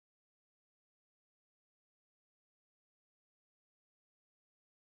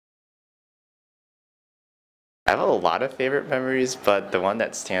I have a lot of favorite memories, but the one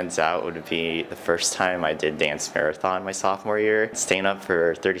that stands out would be the first time I did dance marathon my sophomore year. Staying up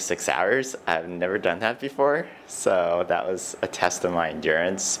for 36 hours, I've never done that before, so that was a test of my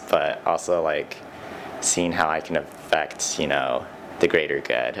endurance, but also like seeing how I can affect, the greater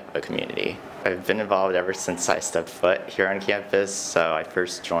good of a community. I've been involved ever since I stepped foot here on campus, so I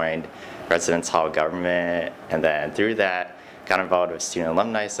first joined Residence Hall Government, and then through that, got involved with Student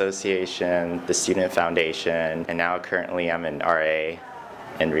Alumni Association, the Student Foundation, and now currently I'm an RA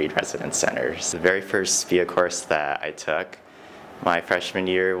in Reed Residence Centers. The very first SPIA course that I took my freshman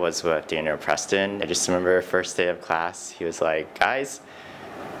year was with Daniel Preston. I just remember first day of class, he was like, guys,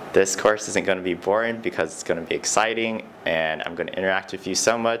 this course isn't going to be boring because it's going to be exciting, and I'm going to interact with you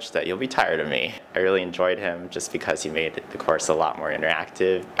so much that you'll be tired of me. I really enjoyed him just because he made the course a lot more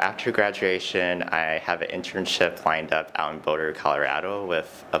interactive. After graduation, I have an internship lined up out in Boulder, Colorado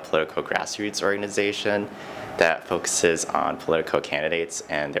with a political grassroots organization that focuses on political candidates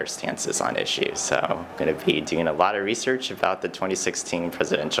and their stances on issues. So I'm going to be doing a lot of research about the 2016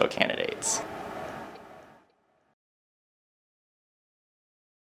 presidential candidates.